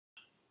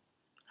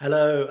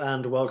Hello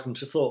and welcome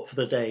to Thought for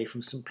the Day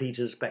from St.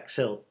 Peter's,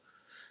 Bexhill.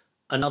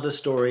 Another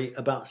story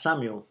about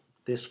Samuel.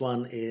 This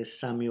one is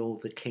Samuel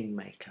the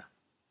Kingmaker.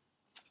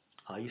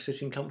 Are you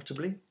sitting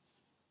comfortably?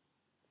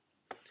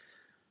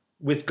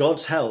 With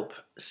God's help,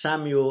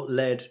 Samuel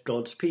led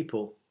God's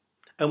people.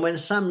 And when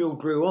Samuel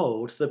grew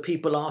old, the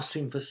people asked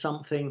him for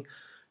something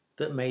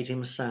that made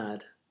him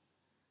sad.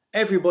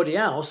 Everybody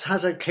else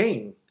has a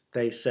king,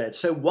 they said,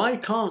 so why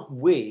can't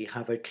we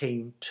have a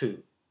king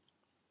too?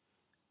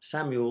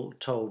 Samuel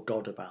told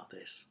God about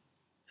this,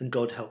 and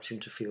God helped him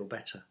to feel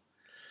better.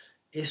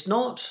 It's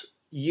not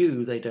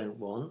you they don't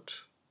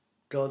want,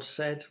 God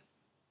said.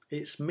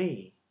 It's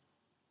me.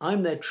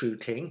 I'm their true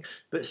king,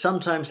 but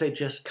sometimes they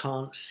just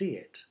can't see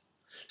it.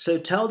 So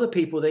tell the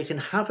people they can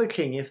have a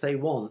king if they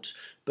want,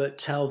 but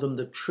tell them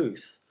the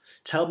truth.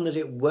 Tell them that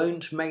it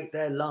won't make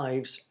their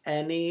lives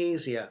any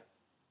easier.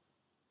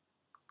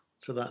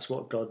 So that's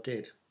what God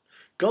did.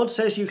 God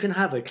says you can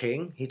have a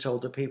king, he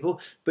told the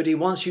people, but he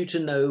wants you to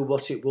know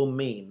what it will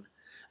mean.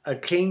 A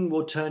king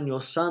will turn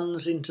your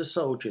sons into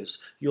soldiers,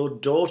 your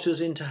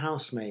daughters into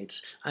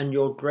housemaids, and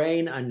your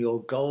grain and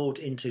your gold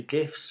into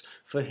gifts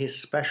for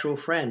his special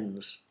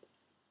friends.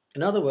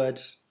 In other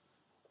words,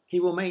 he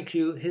will make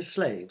you his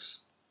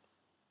slaves.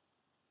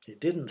 It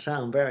didn't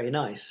sound very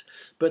nice,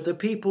 but the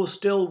people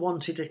still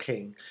wanted a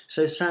king,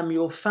 so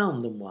Samuel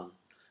found them one,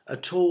 a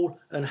tall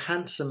and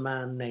handsome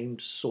man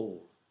named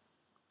Saul.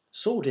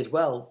 Saul did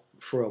well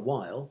for a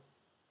while,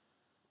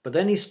 but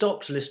then he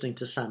stopped listening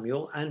to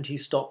Samuel and he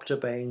stopped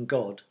obeying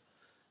God.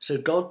 So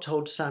God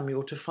told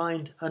Samuel to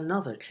find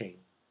another king.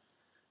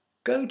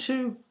 Go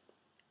to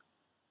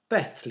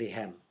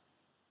Bethlehem,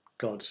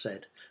 God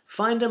said.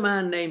 Find a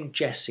man named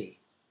Jesse.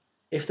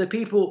 If the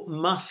people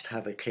must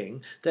have a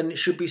king, then it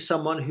should be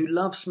someone who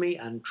loves me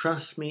and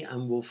trusts me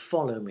and will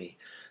follow me.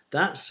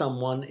 That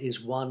someone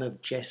is one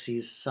of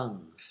Jesse's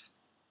sons.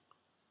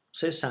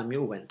 So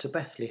Samuel went to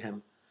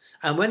Bethlehem.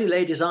 And when he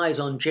laid his eyes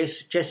on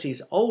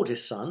Jesse's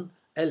oldest son,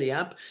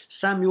 Eliab,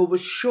 Samuel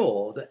was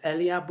sure that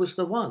Eliab was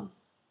the one.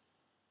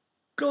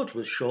 God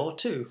was sure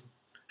too,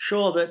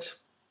 sure that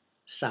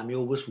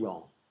Samuel was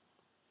wrong.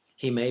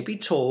 He may be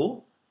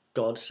tall,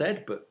 God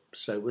said, but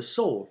so was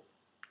Saul.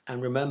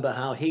 And remember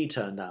how he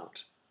turned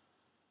out.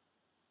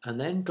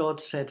 And then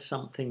God said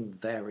something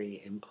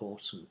very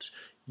important.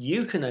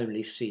 You can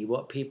only see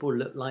what people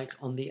look like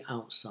on the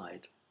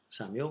outside,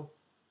 Samuel,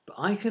 but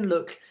I can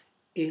look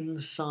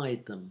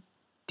inside them,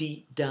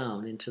 deep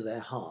down into their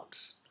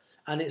hearts.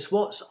 And it's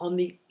what's on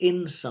the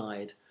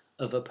inside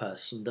of a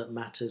person that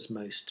matters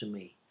most to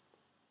me.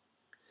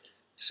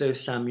 So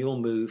Samuel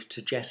moved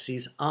to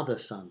Jesse's other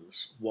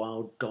sons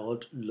while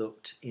God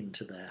looked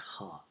into their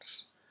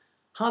hearts.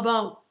 How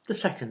about the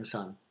second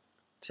son?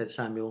 Said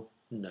Samuel.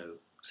 No,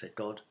 said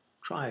God.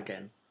 Try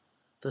again.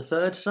 The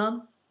third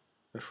son?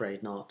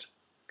 Afraid not.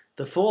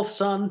 The fourth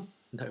son?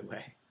 No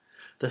way.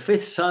 The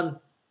fifth son?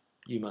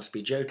 You must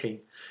be joking.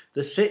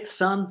 The sixth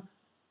son?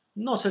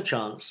 Not a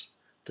chance.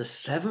 The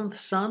seventh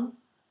son?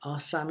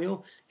 Asked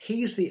Samuel.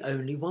 He's the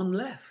only one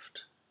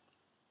left.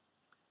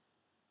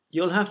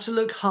 You'll have to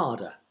look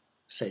harder,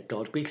 said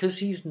God, because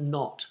he's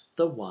not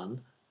the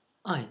one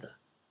either.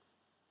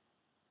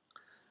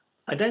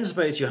 I don't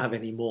suppose you have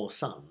any more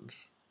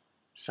sons?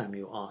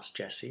 Samuel asked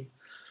Jesse.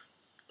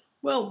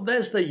 Well,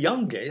 there's the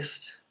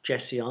youngest,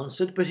 Jesse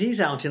answered, but he's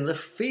out in the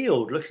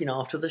field looking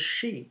after the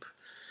sheep.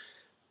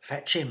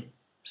 Fetch him,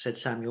 said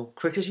Samuel,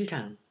 quick as you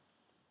can.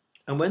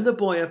 And when the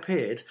boy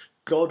appeared,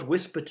 God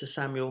whispered to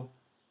Samuel,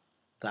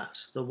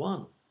 that's the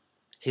one.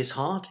 His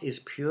heart is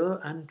pure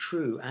and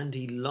true, and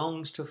he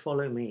longs to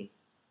follow me.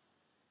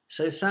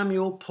 So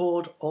Samuel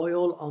poured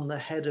oil on the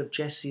head of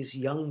Jesse's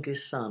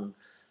youngest son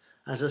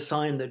as a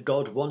sign that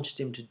God wanted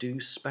him to do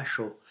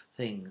special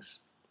things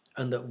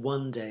and that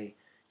one day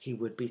he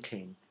would be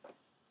king.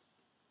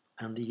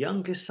 And the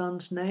youngest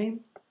son's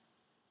name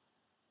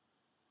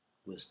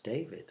was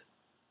David.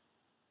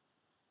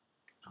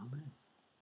 Amen.